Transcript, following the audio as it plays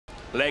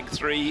Leg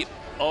 3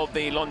 of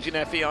the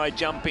Longines FEI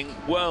Jumping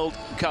World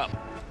Cup.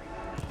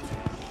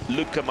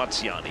 Luca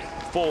Marziani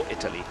for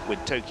Italy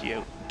with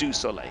Tokyo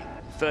Deusser,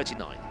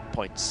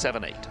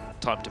 39.78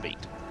 time to beat.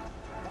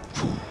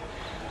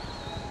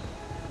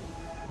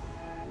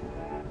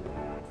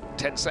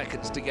 10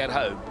 seconds to get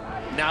home.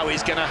 Now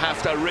he's going to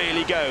have to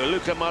really go.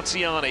 Luca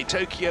Marziani,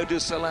 Tokyo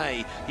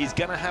Deusser. He's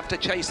going to have to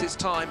chase his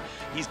time.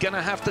 He's going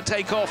to have to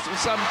take off at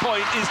some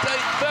point. He's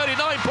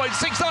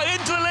 39.69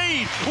 into the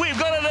lead. We've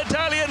got an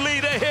Italian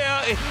leader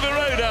here in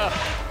Verona.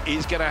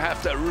 He's going to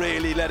have to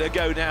really let her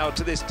go now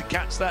to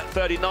catch that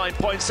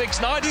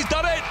 39.69. He's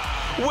done it.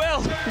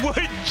 Well,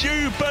 would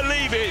you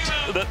believe it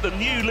that the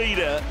new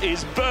leader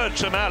is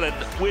Bertram Allen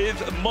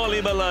with Molly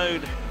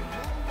Malone.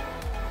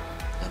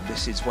 And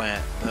this is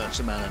where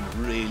Bertram Allen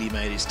really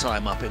made his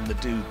time up in the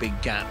two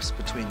big gaps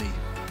between the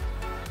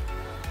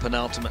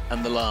penultimate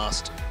and the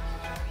last.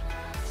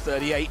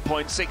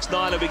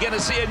 38.69. Are we going to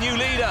see a new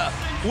leader?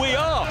 We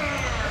are.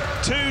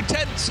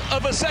 0.2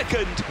 of a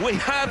second. We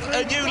have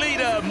a new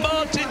leader.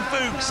 Martin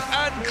Fuchs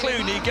and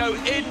Clooney go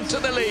into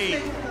the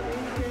lead.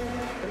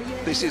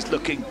 This is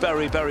looking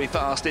very, very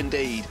fast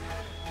indeed.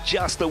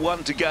 Just the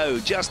one to go.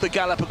 Just the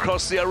gallop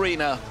across the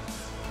arena.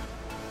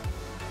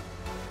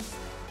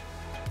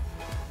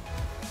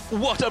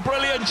 What a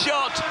brilliant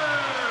shot,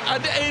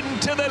 and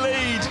into the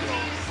lead.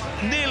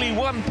 Nearly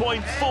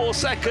 1.4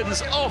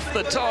 seconds off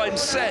the time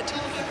set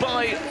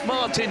by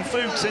Martin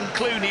Fuchs and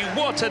Clooney.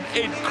 What an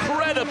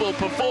incredible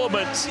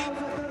performance.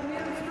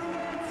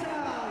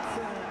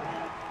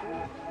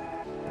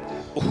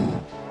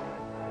 Ooh.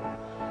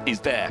 He's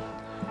there,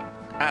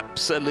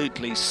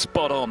 absolutely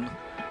spot on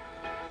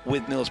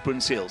with Niels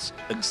Bruynseels.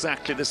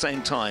 Exactly the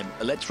same time.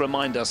 Let's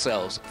remind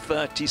ourselves,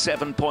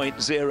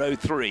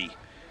 37.03.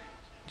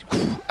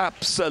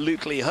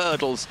 Absolutely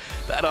hurdles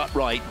that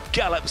upright,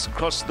 gallops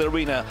across the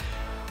arena.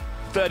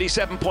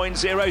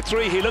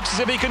 37.03. He looks as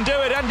if he can do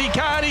it, and he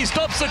can. He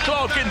stops the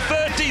clock in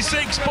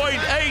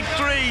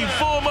 36.83.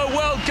 Former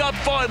World Cup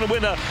final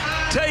winner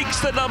takes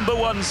the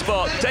 #1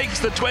 spot, takes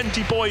the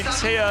 20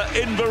 points here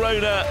in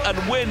Verona, and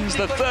wins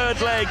the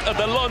third leg of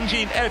the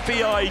Longines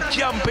FEI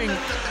Jumping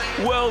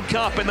World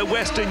Cup in the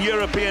Western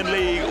European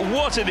League.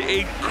 What an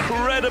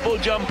incredible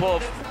jump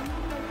off.